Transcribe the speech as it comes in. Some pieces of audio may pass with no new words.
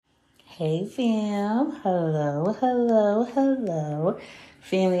Hey fam, hello.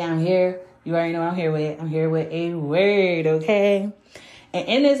 Family, I'm here. You already know what I'm here with. I'm here with a word, okay? And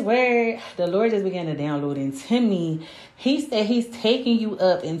in this word, the Lord just began to download into me. He said he's taking you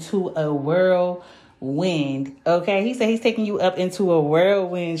up into a whirlwind, okay? He said he's taking you up into a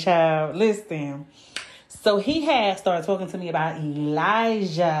whirlwind, child. Listen. So he had started talking to me about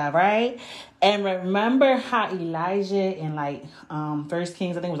Elijah, right? And remember how Elijah in First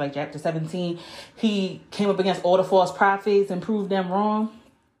Kings, I think it was like chapter 17, he came up against all the false prophets and proved them wrong.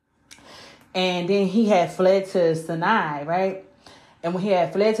 And then he had fled to Sinai, right? And when he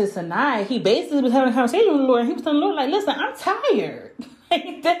had fled to Sinai, he basically was having a conversation with the Lord. And he was telling the Lord, like, listen, I'm tired.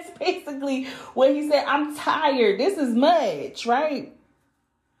 That's basically what he said. I'm tired. This is much, right?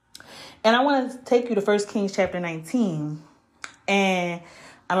 And I want to take you to 1 Kings chapter 19. And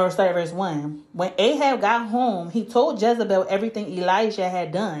I'm going to start at verse 1. When Ahab got home, he told Jezebel everything Elijah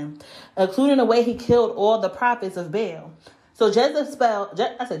had done, including the way he killed all the prophets of Baal. So Jezebel,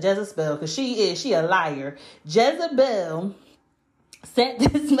 I said Jezebel because she a liar. Jezebel sent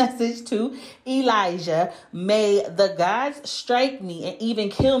this message to Elijah: may the gods strike me and even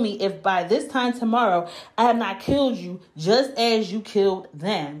kill me if by this time tomorrow I have not killed you just as you killed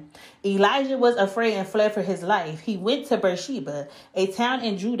them. Elijah was afraid and fled for his life. He went to Beersheba, a town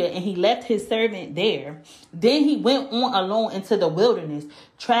in Judah, and he left his servant there. Then he went on alone into the wilderness,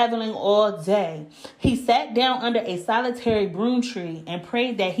 traveling all day. He sat down under a solitary broom tree and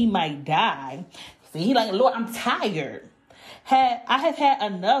prayed that he might die. See, he like, Lord, I'm tired. I have had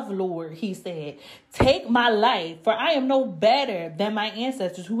enough, Lord, he said. Take my life, for I am no better than my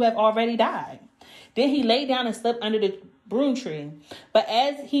ancestors who have already died. Then he lay down and slept under the broom tree. But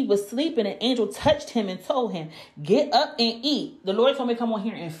as he was sleeping, an angel touched him and told him, get up and eat. The Lord told me to come on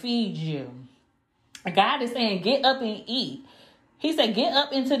here and feed you. God is saying, get up and eat. He said, get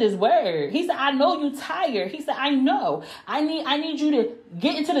up into this word. He said, I know you tired. He said, I know. I need you to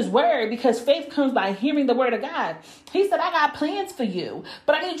get into this word because faith comes by hearing the word of God. He said, I got plans for you,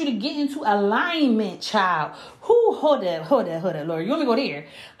 but I need you to get into alignment, child. Hold up, Lord. You want me to go there?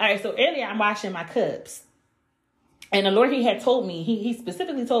 All right, so earlier I'm washing my cups. And the Lord, he had told me, he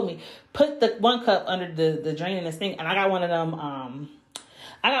specifically told me, put the one cup under the drain in the sink. And I got one of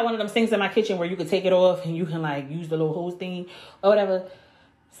them things in my kitchen where you can take it off and you can use the little hose thing or whatever.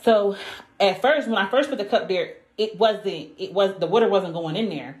 So at first, when I first put the cup there, the water wasn't going in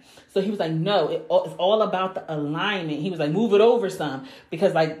there. So he was like, no, it's all about the alignment. He was like, move it over some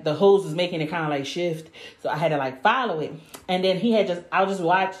because the hose was making it kind of shift. So I had to follow it. And then I just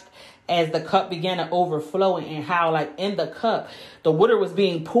watched as the cup began to overflow and how in the cup, the water was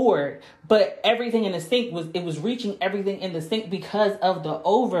being poured, but everything in the sink was reaching everything in the sink because of the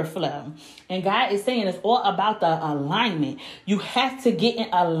overflow. And God is saying it's all about the alignment. You have to get in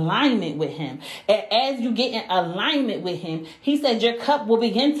alignment with him. And as you get in alignment with him, he said your cup will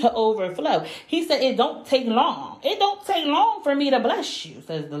begin to overflow. He said it don't take long. It don't take long for me to bless you,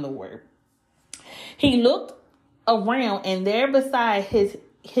 says the Lord. He looked around, and there beside his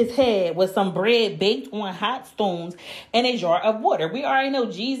head was some bread baked on hot stones and a jar of water. We already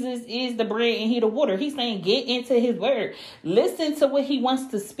know Jesus is the bread and he the water. He's saying get into his word. Listen to what he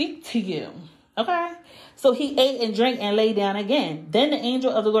wants to speak to you. Okay? So he ate and drank and lay down again. Then the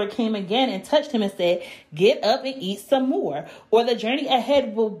angel of the Lord came again and touched him and said, get up and eat some more, or the journey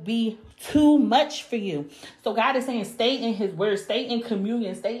ahead will be too much for you. So God is saying, stay in his word, stay in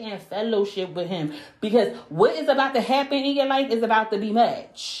communion, stay in fellowship with him, because what is about to happen in your life is about to be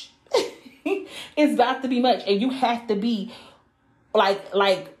much. It's about to be much. And you have to be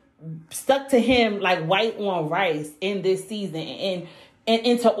stuck to him like white on rice in this season and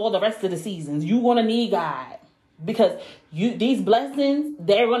into all the rest of the seasons. You're going to need God because these blessings,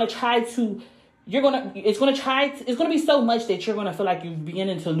 they're going to try to, it's going to be so much that you're going to feel like you're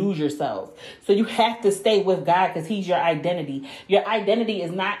beginning to lose yourself. So you have to stay with God because he's your identity. Your identity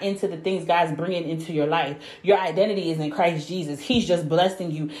is not into the things God's bringing into your life. Your identity is in Christ Jesus. He's just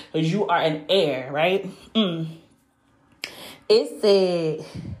blessing you because you are an heir, right? It said,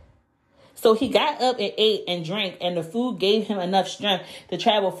 so he got up and ate and drank, and the food gave him enough strength to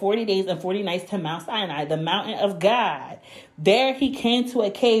travel 40 days and 40 nights to Mount Sinai, the mountain of God. There he came to a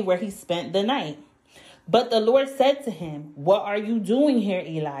cave where he spent the night. But the Lord said to him, what are you doing here,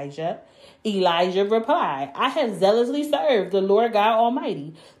 Elijah? Elijah replied, I have zealously served the Lord God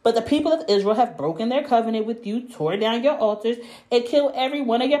Almighty, but the people of Israel have broken their covenant with you, tore down your altars, and killed every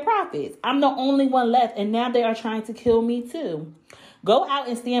one of your prophets. I'm the only one left, and now they are trying to kill me too. Go out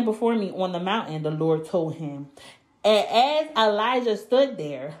and stand before me on the mountain, the Lord told him. And as Elijah stood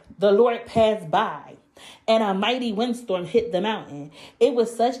there, the Lord passed by. and a mighty windstorm hit the mountain. It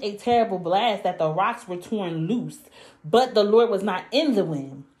was such a terrible blast that the rocks were torn loose, but the Lord was not in the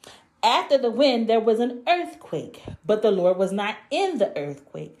wind. After the wind, there was an earthquake, but the Lord was not in the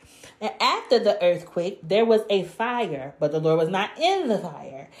earthquake. And after the earthquake, there was a fire, but the Lord was not in the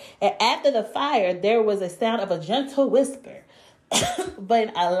fire. And after the fire, there was a sound of a gentle whisper. But when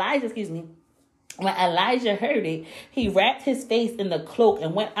Elijah heard it, he wrapped his face in the cloak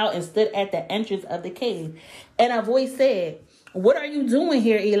and went out and stood at the entrance of the cave. And a voice said, "What are you doing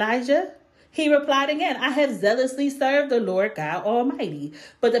here, Elijah?" He replied again, "I have zealously served the Lord God Almighty,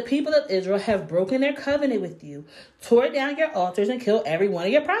 but the people of Israel have broken their covenant with you, tore down your altars, and killed every one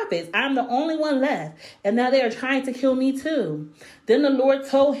of your prophets. I'm the only one left, and now they are trying to kill me too." Then the Lord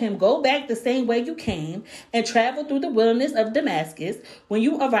told him, "Go back the same way you came and travel through the wilderness of Damascus. When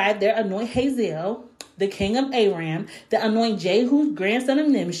you arrive there, anoint Hazael, the king of Aram, to anoint Jehu, grandson of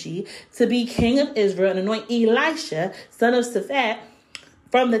Nimshi, to be king of Israel, and anoint Elisha, son of Shaphat,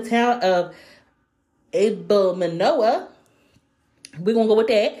 from the town of Abel-Manoah," we're going to go with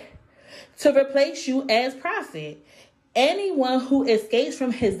that, "to replace you as prophet. Anyone who escapes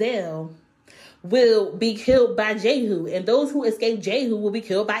from Hazael will be killed by Jehu, and those who escape Jehu will be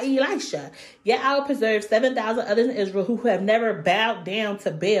killed by Elisha. Yet I will preserve 7,000 others in Israel who have never bowed down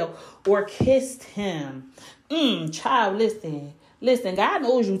to Baal or kissed him." Child, listen. Listen, God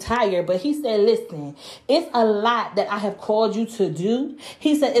knows you tired, but he said, listen, it's a lot that I have called you to do.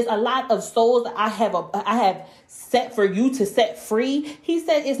 He said, it's a lot of souls that I have set for you to set free. He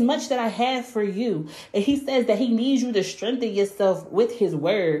said, it's much that I have for you. And he says that he needs you to strengthen yourself with his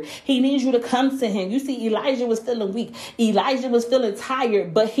word. He needs you to come to him. You see, Elijah was feeling weak. Elijah was feeling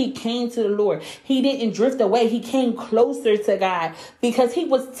tired, but he came to the Lord. He didn't drift away. He came closer to God because he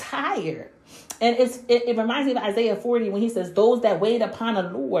was tired. And it reminds me of Isaiah 40 when he says, those that wait upon the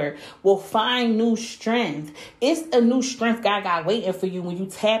Lord will find new strength. It's a new strength God got waiting for you when you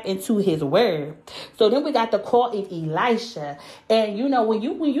tap into his word. So then we got the call of Elisha. And you know, when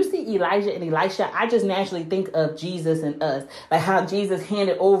you see Elijah and Elisha, I just naturally think of Jesus and us. Like how Jesus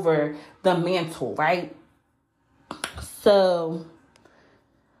handed over the mantle, right? So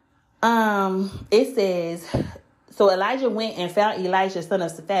it says, so Elijah went and found Elisha, son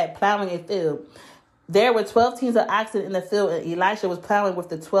of Shaphat, plowing a field. There were 12 teams of oxen in the field, and Elisha was plowing with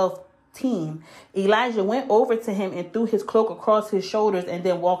the 12th team. Elijah went over to him and threw his cloak across his shoulders and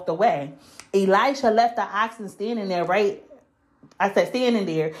then walked away. Elisha left the oxen standing there, ran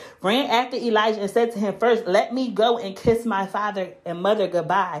after Elijah and said to him, "First, let me go and kiss my father and mother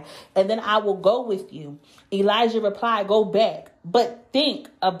goodbye, and then I will go with you." Elijah replied, "Go back, but think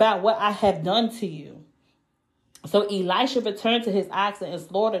about what I have done to you." So Elisha returned to his oxen and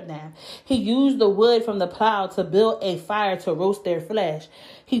slaughtered them. He used the wood from the plow to build a fire to roast their flesh.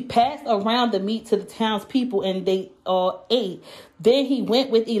 He passed around the meat to the townspeople, and they all ate. Then he went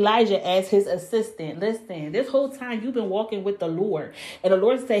with Elijah as his assistant. Listen, this whole time you've been walking with the Lord. And the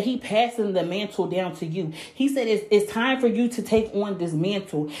Lord said he passing the mantle down to you. He said it's time for you to take on this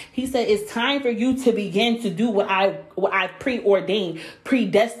mantle. He said it's time for you to begin to do what I preordained,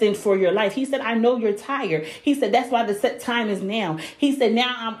 predestined for your life. He said, I know you're tired. He said, that's why the set time is now. He said,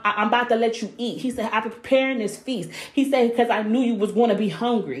 now I'm about to let you eat. He said, I've been preparing this feast. He said, because I knew you was going to be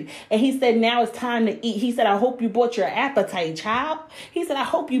hungry. And he said, now it's time to eat. He said, I hope you brought your appetite, child. He said, I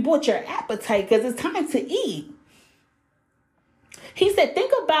hope you brought your appetite because it's time to eat. He said,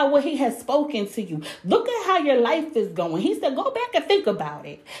 think about what he has spoken to you. Look at how your life is going. He said, go back and think about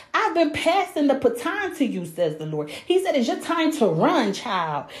it. I've been passing the baton to you, says the Lord. He said, it's your time to run,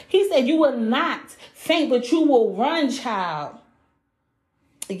 child. He said, you will not faint, but you will run, child.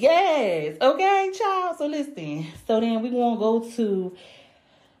 Yes. Okay, child. So listen. So then we're going to go to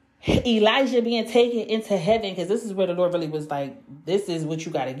Elijah being taken into heaven, because this is where the Lord really was like, this is what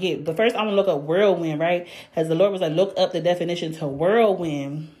you got to get. But first, I'm going to look up whirlwind, right? As the Lord was like, look up the definition to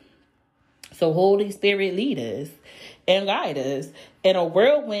whirlwind. So Holy Spirit lead us and guide us. And a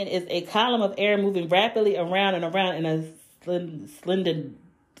whirlwind is a column of air moving rapidly around and around in a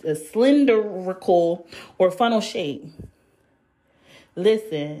cylindrical or funnel shape.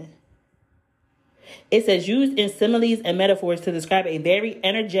 Listen. It says used in similes and metaphors to describe a very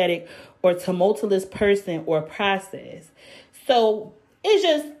energetic or tumultuous person or process. So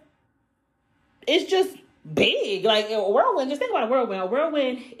it's just big. Like a whirlwind, just think about a whirlwind. A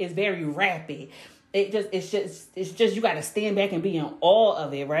whirlwind is very rapid. It's just you got to stand back and be in awe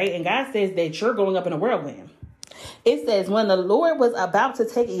of it, right? And God says that you're going up in a whirlwind. It says, when the Lord was about to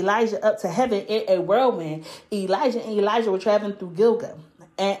take Elijah up to heaven in a whirlwind, Elijah and Elijah were traveling through Gilgal.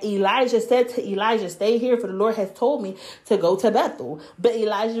 And Elijah said to Elijah, stay here, for the Lord has told me to go to Bethel. But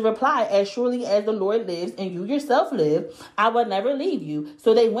Elijah replied, as surely as the Lord lives and you yourself live, I will never leave you.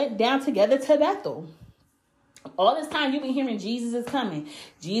 So they went down together to Bethel. All this time you've been hearing Jesus is coming.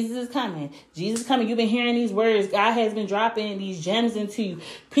 Jesus is coming. Jesus is coming. You've been hearing these words. God has been dropping these gems into you.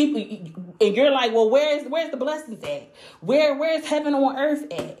 People, and you're like, well, where's the blessings at? Where's heaven on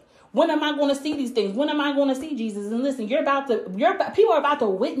earth at? When am I going to see these things? When am I going to see Jesus? And listen, people are about to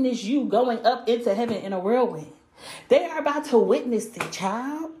witness you going up into heaven in a whirlwind. They are about to witness it,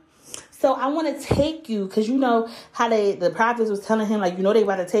 child. So I want to take you, because you know how the prophets was telling him, like, you know, they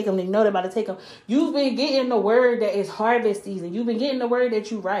about to take him. They know they about to take him. You've been getting the word that it's harvest season. You've been getting the word that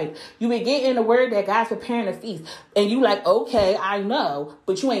you right. You've been getting the word that God's preparing a feast. And you like, okay, I know,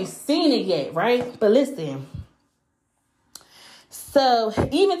 but you ain't seen it yet, right? But listen. So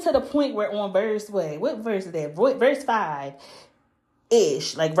even to the point where on what verse is that? Verse 5.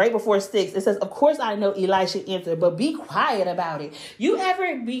 Ish, like right before 6, it says, of course I know, Elisha answered, but be quiet about it. You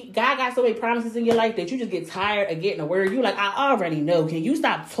ever God got so many promises in your life that you just get tired of getting a word? You like, I already know. Can you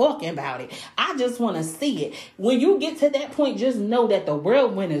stop talking about it? I just want to see it. When you get to that point, just know that the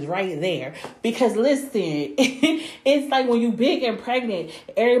whirlwind is right there. Because listen, it's like when you big and pregnant,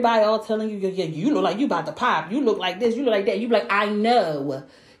 everybody all telling you, you look like you about to pop. You look like this. You look like that. You be like, I know.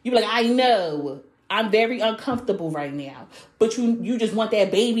 You be like, I know. I'm very uncomfortable right now. But you just want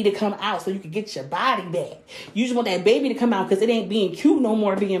that baby to come out so you can get your body back. You just want that baby to come out because it ain't being cute no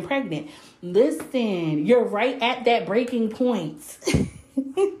more being pregnant. Listen, you're right at that breaking point.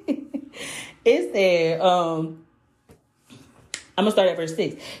 It said, I'm going to start at verse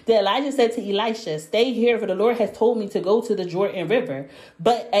 6. Then Elijah said to Elisha, stay here, for the Lord has told me to go to the Jordan River.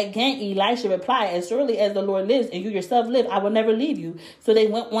 But again, Elisha replied, as surely as the Lord lives and you yourself live, I will never leave you. So they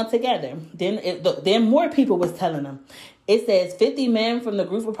went on together. Then more people was telling them. It says 50 men from the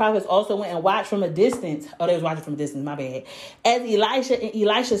group of prophets also went and watched from a distance. Oh, they was watching from a distance, my bad. As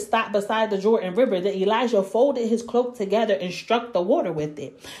Elisha stopped beside the Jordan River, then Elijah folded his cloak together and struck the water with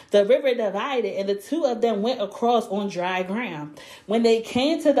it. The river divided, and the two of them went across on dry ground. When they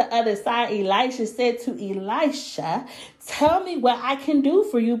came to the other side, Elisha said to Elisha, tell me what I can do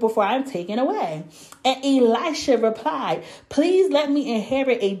for you before I'm taken away. And Elisha replied, please let me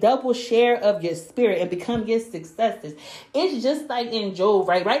inherit a double share of your spirit and become your successors. It's just like in Job,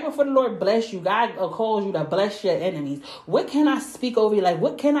 right? Right before the Lord bless you, God calls you to bless your enemies. What can I speak over you? Like,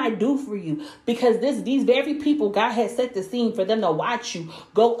 what can I do for you? Because these very people, God has set the scene for them to watch you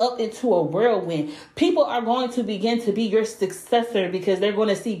go up into a whirlwind. People are going to begin to be your successor because they're going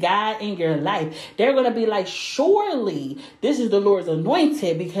to see God in your life. They're going to be like, surely this is the Lord's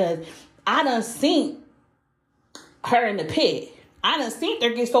anointed, because I done seen her in the pit. I done seen her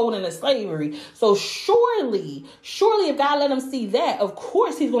get sold into slavery. So surely if God let them see that, of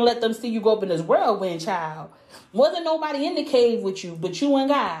course he's going to let them see you go up in this whirlwind, child. Wasn't nobody in the cave with you but you and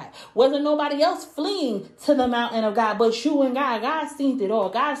God. Wasn't nobody else fleeing to the mountain of God but you and God. God seen it all.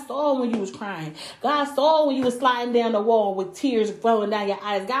 God saw when you was crying. God saw when you was sliding down the wall with tears flowing down your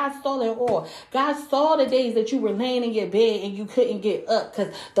eyes. God saw it all. God saw the days that you were laying in your bed and you couldn't get up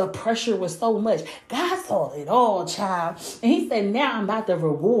because the pressure was so much. God saw it all, child. And he said, now I'm about to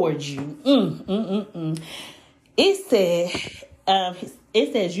reward you.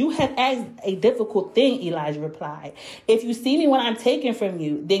 It says, you have asked a difficult thing, Elijah replied. If you see me when I'm taken from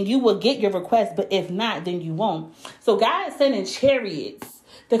you, then you will get your request. But if not, then you won't. So God is sending chariots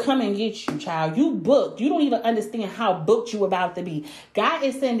to come and get you, child. You booked. You don't even understand how booked you about to be. God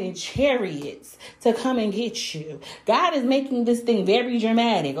is sending chariots to come and get you. God is making this thing very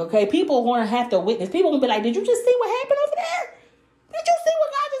dramatic, okay? People are going to have to witness. People are going to be like, did you just see what happened over there? Did you see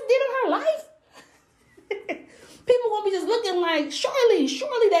what God just did in her life? People won't be just looking like, surely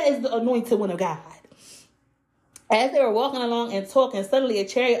that is the anointed one of God. As they were walking along and talking, suddenly a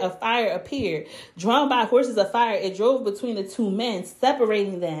chariot of fire appeared, drawn by horses of fire. It drove between the two men,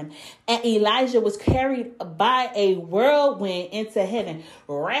 separating them. And Elijah was carried by a whirlwind into heaven.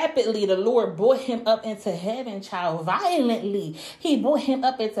 Rapidly, the Lord brought him up into heaven, child. Violently, he brought him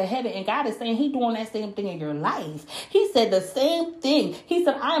up into heaven. And God is saying he's doing that same thing in your life. He said the same thing. He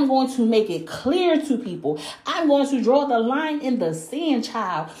said, I'm going to make it clear to people. I'm going to draw the line in the sand,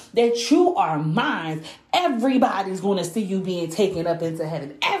 child, that you are mine. Everybody's going to see you being taken up into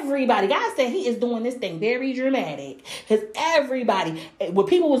heaven. Everybody. God said he is doing this thing very dramatic. Because everybody, when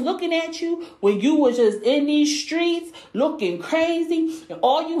people was looking at you, when you was just in these streets looking crazy, and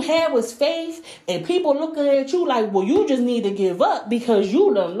all you had was faith, and people looking at you like, well, you just need to give up because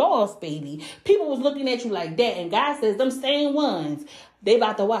you done lost, baby. People was looking at you like that. And God says them same ones, they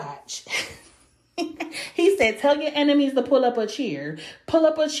about to watch. He said, tell your enemies to pull up a chair. Pull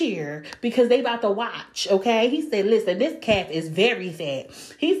up a chair because they about to watch, okay? He said, listen, this calf is very fat.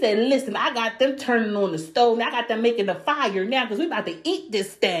 He said, listen, I got them turning on the stove. I got them making the fire now because we about to eat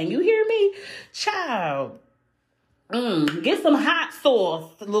this thing. You hear me? Child. Get some hot sauce,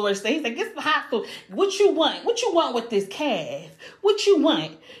 Lord said. He said, get some hot sauce. What you want? What you want with this calf? What you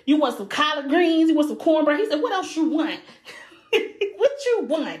want? You want some collard greens? You want some cornbread? He said, what else you want? What you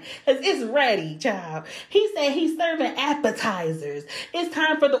want? Because it's ready, child. He said he's serving appetizers. It's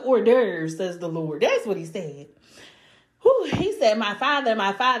time for the hors d'oeuvres, says the Lord. That's what he said. Whew. He said, my father,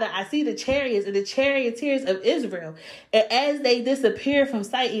 I see the chariots and the charioteers of Israel. And as they disappeared from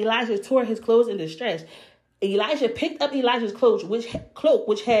sight, Elijah tore his clothes in distress. Elijah picked up Elijah's cloak,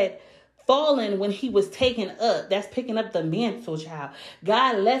 which had fallen when he was taken up. That's picking up the mantle, child.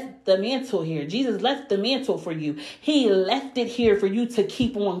 God left the mantle here. Jesus left the mantle for you. He left it here for you to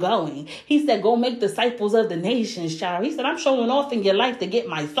keep on going. He said, go make disciples of the nations, child. He said, I'm showing off in your life to get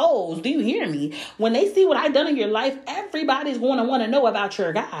my souls. Do you hear me? When they see what I've done in your life, everybody's going to want to know about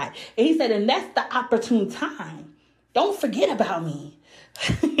your God. And he said, and that's the opportune time. Don't forget about me.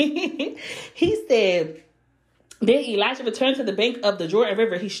 He said, then Elijah returned to the bank of the Jordan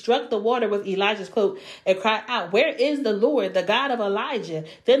River. He struck the water with Elijah's cloak and cried out, where is the Lord, the God of Elijah?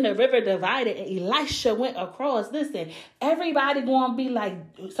 Then the river divided and Elisha went across. Listen, everybody going to be like,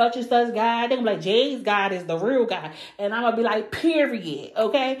 such and such God. They're going to be like, Jay's God is the real God. And I'm going to be like, period.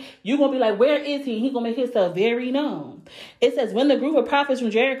 Okay? You're going to be like, where is he? He's going to make himself very known. It says, when the group of prophets from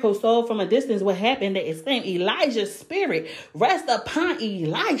Jericho saw from a distance what happened, they exclaimed, Elijah's spirit rest upon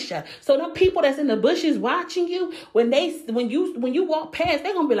Elisha. So them people that's in the bushes watching you, when you walk past,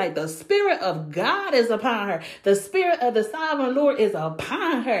 they're gonna be like, the spirit of God is upon her. The spirit of the sovereign Lord is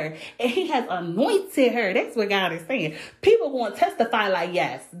upon her, and he has anointed her. That's what God is saying. People going to testify like,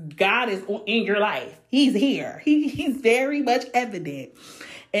 yes, God is in your life. He's here. He's very much evident.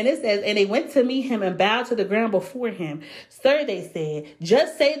 And it says, and they went to meet him and bowed to the ground before him. Sir, they said,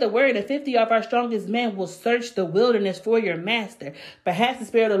 just say the word, and 50 of our strongest men will search the wilderness for your master. Perhaps the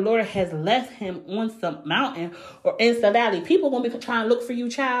Spirit of the Lord has left him on some mountain or in some valley. People going to be trying to look for you,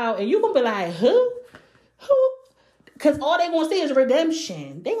 child. And you're going to be like, who? Because all they going to see is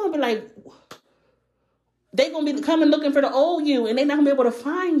redemption. They're going to be like, they're going to be coming looking for the old you, and they're not going to be able to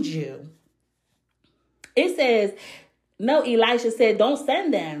find you. It says, no, Elisha said, don't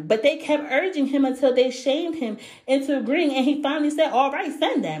send them. But they kept urging him until they shamed him into agreeing. And he finally said, all right,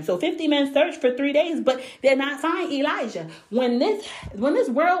 send them. So 50 men searched for 3 days, but did not find Elijah. When this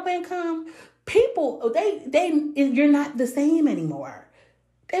whirlwind come, people, you're not the same anymore.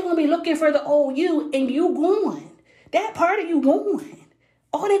 They're going to be looking for the old you, and you gone. That part of you gone.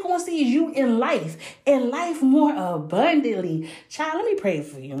 All they're going to see is you in life, and life more abundantly. Child, let me pray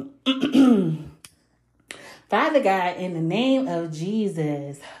for you. Father God, in the name of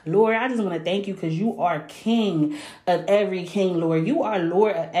Jesus, Lord, I just want to thank you because you are King of every king, Lord. You are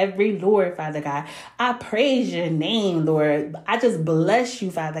Lord of every Lord, Father God. I praise your name, Lord. I just bless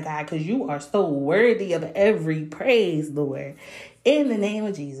you, Father God, because you are so worthy of every praise, Lord. In the name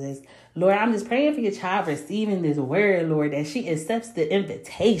of Jesus, Lord, I'm just praying for your child receiving this word, Lord, that she accepts the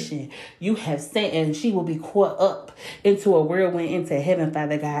invitation you have sent and she will be caught up into a whirlwind into heaven,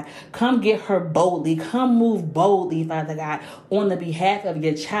 Father God. Come get her boldly. Come move boldly, Father God, on the behalf of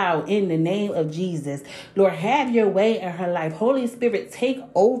your child in the name of Jesus. Lord, have your way in her life. Holy Spirit, take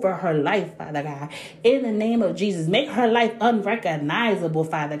over her life, Father God, in the name of Jesus. Make her life unrecognizable,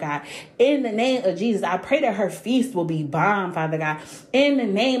 Father God. In the name of Jesus, I pray that her feast will be bomb, Father God. In the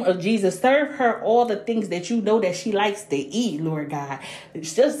name of Jesus, serve her all the things that you know that she likes to eat, Lord God.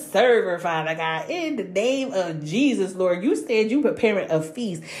 Just serve her, Father God. In the name of Jesus, Lord, you said you preparing a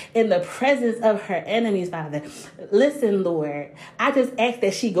feast in the presence of her enemies, Father. Listen, Lord, I just ask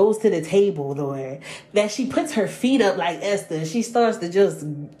that she goes to the table, Lord, that she puts her feet up like Esther. She starts to just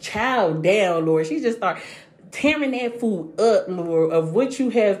chow down, Lord. She just starts tearing that food up, Lord, of what you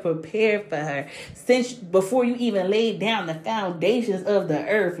have prepared for her since before you even laid down the foundations of the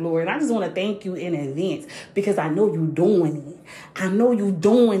earth, Lord. And I just want to thank you in advance because I know you're doing it. I know you're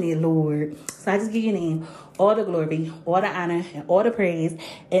doing it, Lord. So I just give your name all the glory, all the honor, and all the praise. And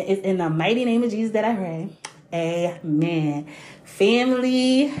it's in the mighty name of Jesus that I pray. Amen.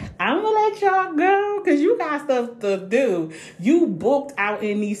 Family, I'm gonna let y'all go because you got stuff to do. You booked out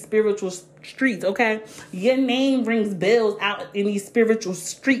in these spiritual streets, okay? Your name rings bells out in these spiritual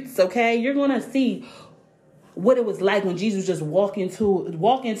streets, okay? You're gonna see what it was like when Jesus just walk into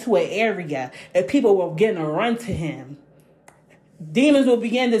an area and people were getting to run to him. demons will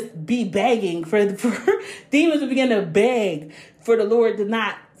begin to be begging demons will begin to beg for the Lord to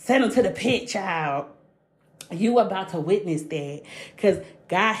not send them to the pit, child. You about to witness that because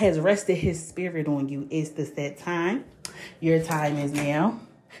God has rested his spirit on you. It's the set time. Your time is now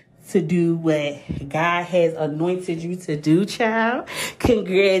to do what God has anointed you to do, child.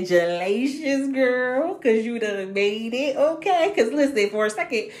 Congratulations, girl, because you done made it, okay? Because listen, for a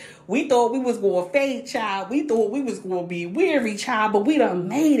second, we thought we was going to fade, child. We thought we was going to be weary, child, but we done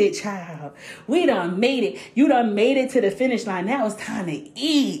made it, child. We done made it. You done made it to the finish line. Now it's time to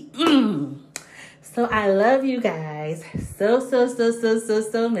eat. So I love you guys so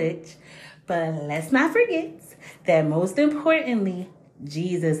much. But let's not forget that most importantly,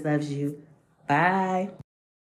 Jesus loves you. Bye.